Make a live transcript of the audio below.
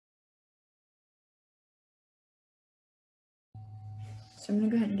So I'm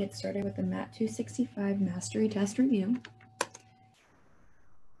going to go ahead and get started with the Mat 265 Mastery Test Review.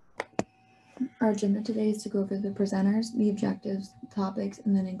 Our agenda today is to go over the presenters, the objectives, topics,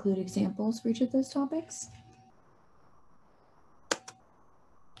 and then include examples for each of those topics.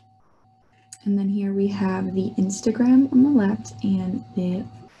 And then here we have the Instagram on the left and the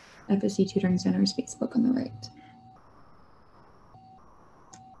FSC Tutoring Center's Facebook on the right.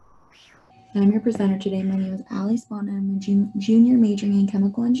 And I'm your presenter today. My name is Allie Spawn, and I'm a junior majoring in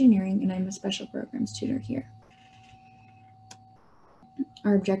chemical engineering, and I'm a special programs tutor here.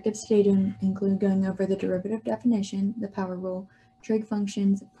 Our objectives today include going over the derivative definition, the power rule, trig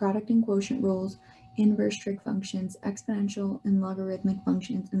functions, product and quotient rules, inverse trig functions, exponential and logarithmic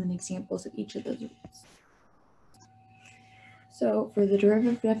functions, and then examples of each of those rules. So for the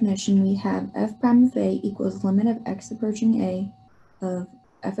derivative definition, we have f prime of a equals limit of x approaching a of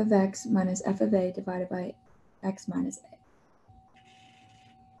f of x minus f of a divided by x minus a.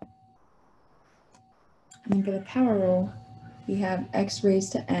 And then for the power rule, we have x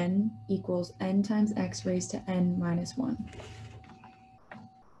raised to n equals n times x raised to n minus 1.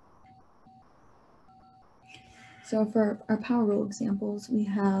 So for our power rule examples, we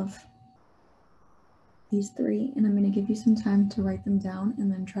have these three, and I'm going to give you some time to write them down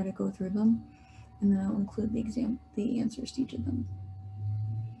and then try to go through them, and then I'll include the answers to each of them.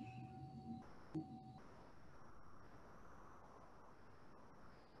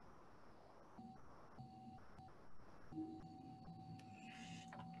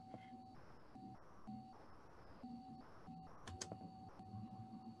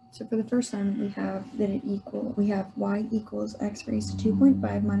 So for the first one, we have y equals x raised to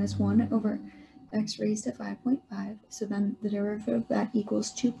 2.5 minus 1 over x raised to 5.5. So then the derivative of that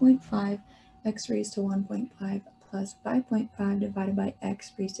equals 2.5 x raised to 1.5 plus 5.5 divided by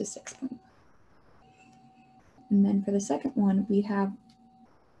x raised to 6.5. And then for the second one, we have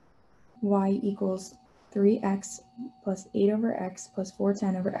y equals 3x plus 8 over x plus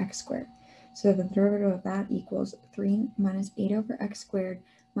 410 over x squared. So the derivative of that equals 3 minus 8 over x squared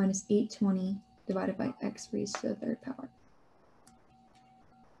minus 820 divided by x raised to the third power.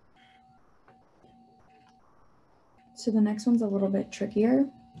 So the next one's a little bit trickier.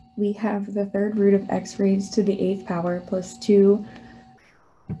 We have the third root of x raised to the 8th power plus 2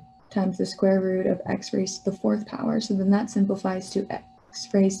 times the square root of x raised to the 4th power. So then that simplifies to x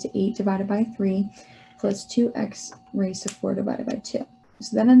raised to 8 divided by 3 plus 2x raised to 4 divided by 2.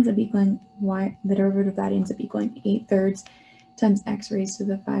 So that ends up equaling the derivative of that ends up equaling 8/3 times x raised to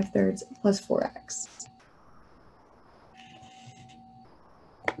the 5/3 plus 4x.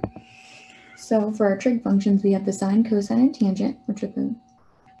 So for our trig functions, we have the sine, cosine, and tangent, which are the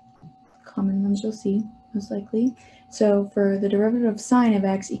common ones you'll see most likely. So for the derivative of sine of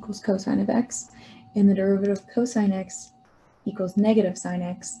x equals cosine of x, and the derivative of cosine x equals negative sine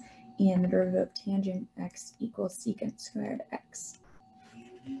x, and the derivative of tangent x equals secant squared x.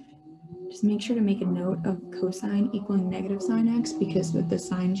 Just make sure to make a note of cosine equaling negative sine x, because with the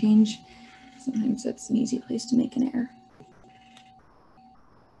sign change, sometimes that's an easy place to make an error.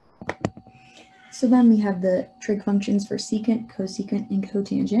 So then we have the trig functions for secant, cosecant, and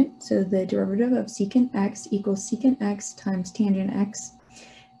cotangent. So the derivative of secant x equals secant x times tangent x.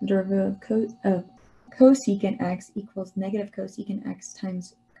 The derivative of cosecant x equals negative cosecant x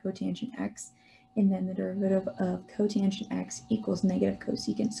times cotangent x. And then the derivative of cotangent x equals negative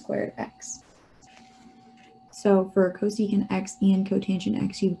cosecant squared x. So for cosecant x and cotangent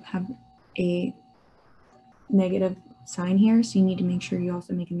x, you have a negative sign here, so you need to make sure you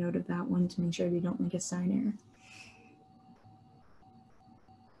also make a note of that one to make sure you don't make a sign error.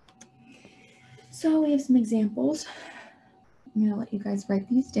 So we have some examples. I'm going to let you guys write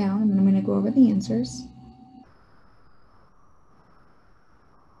these down, and then I'm going to go over the answers.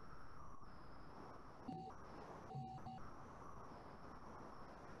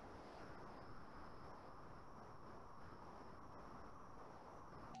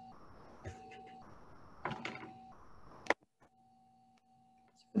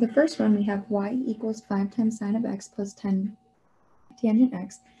 For the first one, we have y equals 5 times sine of x plus 10 tangent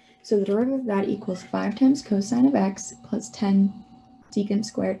x. So the derivative of that equals 5 times cosine of x plus 10 secant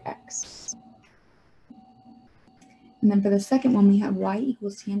squared x. And then for the second one, we have y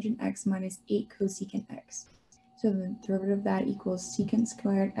equals tangent x minus 8 cosecant x. So the derivative of that equals secant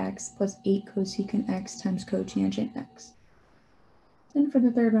squared x plus 8 cosecant x times cotangent x. Then for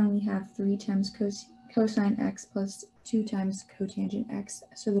the third one, we have 3 times cosine x plus 2 times cotangent x.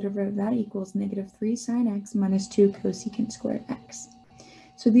 So the derivative of that equals negative 3 sine x minus 2 cosecant squared x.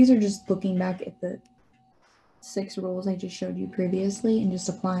 So these are just looking back at the 6 rules I just showed you previously and just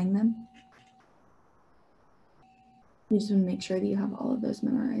applying them. You just want to make sure that you have all of those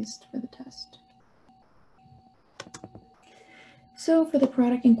memorized for the test. So for the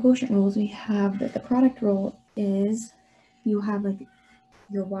product and quotient rules, we have that the product rule is you have like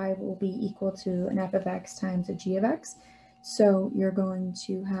your y will be equal to an f of x times a g of x. So you're going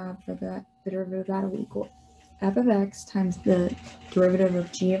to have for the derivative of that will equal f of x times the derivative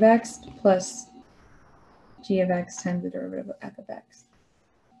of g of x plus g of x times the derivative of f of x.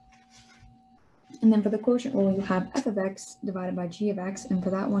 And then for the quotient rule, you have f of x divided by g of x, and for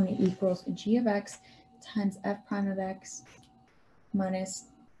that one it equals g of x times f prime of x minus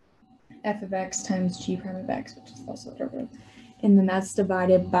f of x times g prime of x, which is also a derivative. And then that's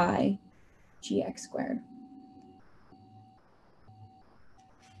divided by gx squared.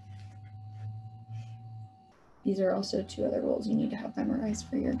 These are also two other rules you need to have memorized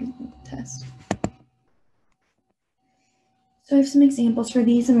for your test. So I have some examples for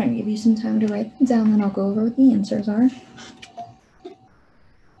these. I'm going to give you some time to write them down, and I'll go over what the answers are.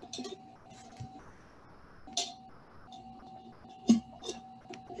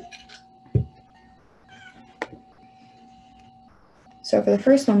 So for the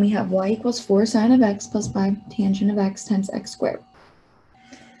first one, we have y equals 4 sine of x plus 5 tangent of x times x squared.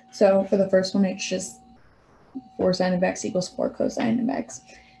 So for the first one, it's just 4 sine of x equals 4 cosine of x.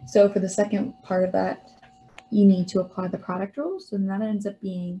 So for the second part of that, you need to apply the product rule. So then that ends up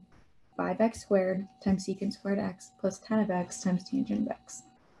being 5x squared times secant squared x plus 10 of x times tangent of x.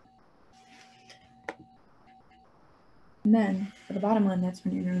 And then for the bottom one, that's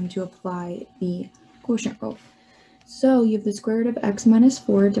when you're going to apply the quotient rule. So you have the square root of x minus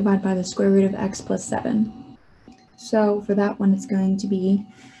 4 divided by the square root of x plus 7. So for that one, it's going to be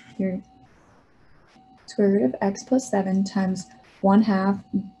your square root of x plus 7 times 1/2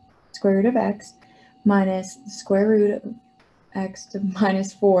 square root of x minus the square root of x to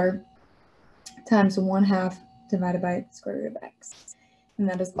minus 4 times 1/2 divided by the square root of x. And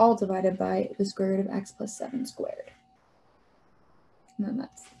that is all divided by the square root of x plus 7 squared. And then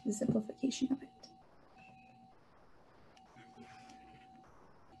that's the simplification of it.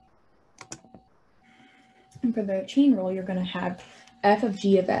 And for the chain rule, you're going to have f of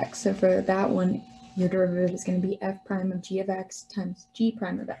g of x. So for that one, your derivative is going to be f prime of g of x times g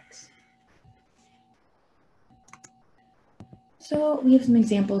prime of x. So we have some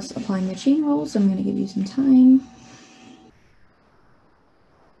examples applying the chain rule, so I'm going to give you some time.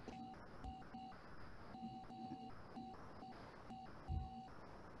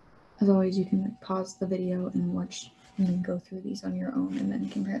 As always, you can pause the video and watch and then go through these on your own and then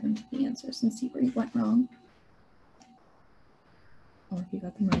compare them to the answers and see where you went wrong. Or if you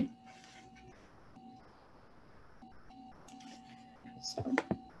got them right. So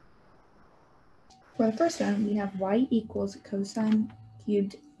for the first one, we have y equals cosine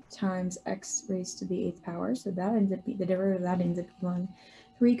cubed times x raised to the 8th power. So that ends up being the derivative of that ends up being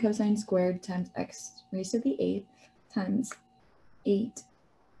 3 cosine squared times x raised to the 8th times 8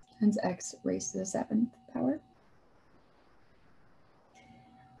 times x raised to the 7th power.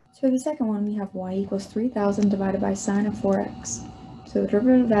 So for the second one, we have y equals 3,000 divided by sine of 4x. So the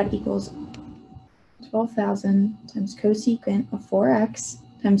derivative of that equals 12,000 times cosecant of 4x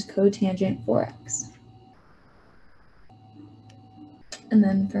times cotangent 4x. And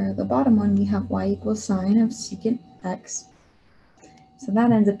then for the bottom one, we have y equals sine of secant x. So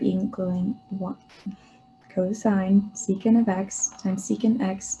that ends up equaling 1 cosine secant of x times secant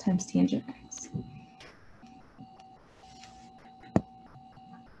x times tangent x.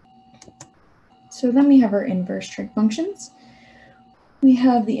 So then we have our inverse trig functions. We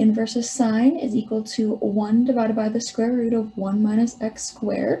have the inverse of sine is equal to 1 divided by the square root of 1 minus x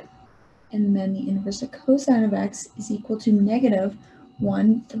squared. And then the inverse of cosine of x is equal to negative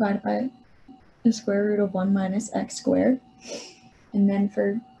 1 divided by the square root of 1 minus x squared. And then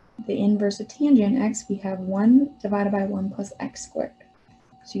for the inverse of tangent x, we have 1 divided by 1 plus x squared.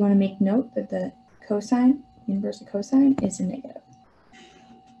 So you want to make note that the cosine, inverse of cosine, is a negative.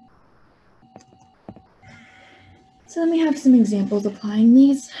 So then we have some examples applying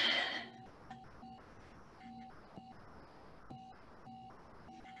these.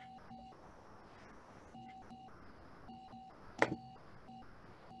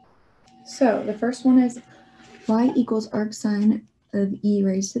 So the first one is y equals arcsine of e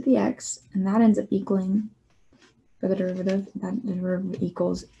raised to the x, and that ends up equaling, for the derivative, that derivative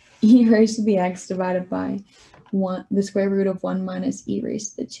equals e raised to the x divided by the square root of 1 minus e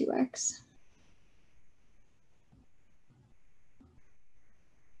raised to the 2x.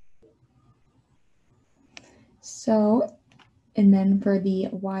 So, and then for the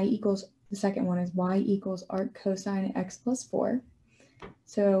y equals, the second one is y equals arc cosine x plus 4.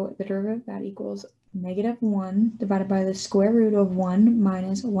 So the derivative of that equals -1 divided by the square root of 1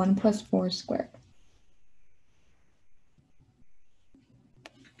 minus 1 plus 4 squared.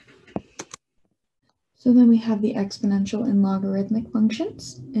 So then we have the exponential and logarithmic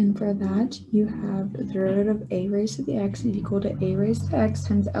functions, and for that you have the derivative of a raised to the x is equal to a raised to x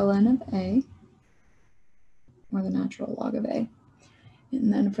times ln of a, or the natural log of a.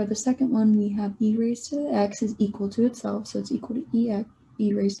 And then for the second one, we have e raised to the x is equal to itself, so it's equal to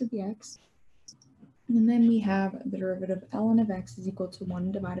e raised to the x. And then we have the derivative ln of x is equal to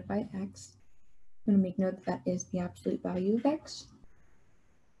 1 divided by x. I'm going to make note that that is the absolute value of x.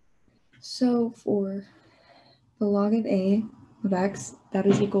 So for the log of a of x, that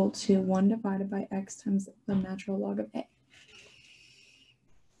is equal to 1 divided by x times the natural log of a.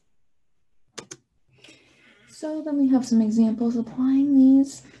 So then we have some examples applying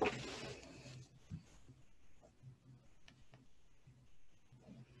these.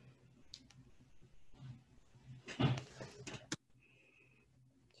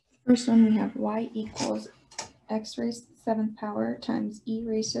 First one, we have y equals x raised to the 7th power times e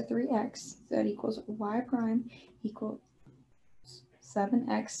raised to 3x. So that equals y prime equals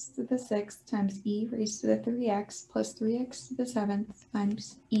 7x to the 6th times e raised to the 3x plus 3x to the 7th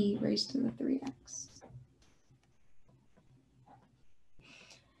times e raised to the 3x.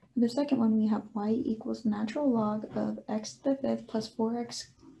 For the second one, we have y equals natural log of x to the 5th plus 4x,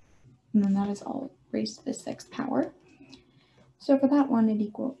 and then that is all raised to the 6th power. So for that one,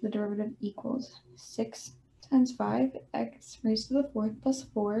 the derivative equals 6 times 5, x raised to the 4th plus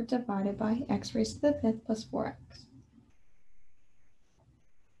 4 divided by x raised to the 5th plus 4x.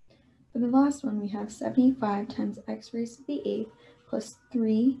 For the last one, we have 75 times x raised to the 8th plus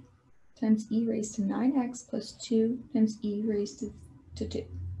 3 times e raised to 9x plus 2 times e raised to 2.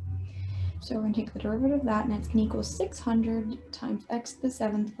 So we're going to take the derivative of that, and it's going to equal 600 times x to the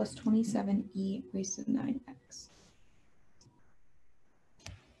 7th plus 27e raised to the 9x.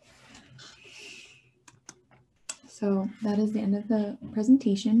 So that is the end of the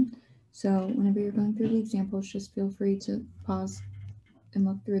presentation. So whenever you're going through the examples, just feel free to pause and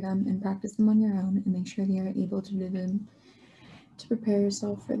look through them and practice them on your own, and make sure that you're able to do them to prepare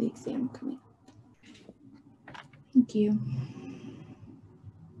yourself for the exam coming up. Thank you.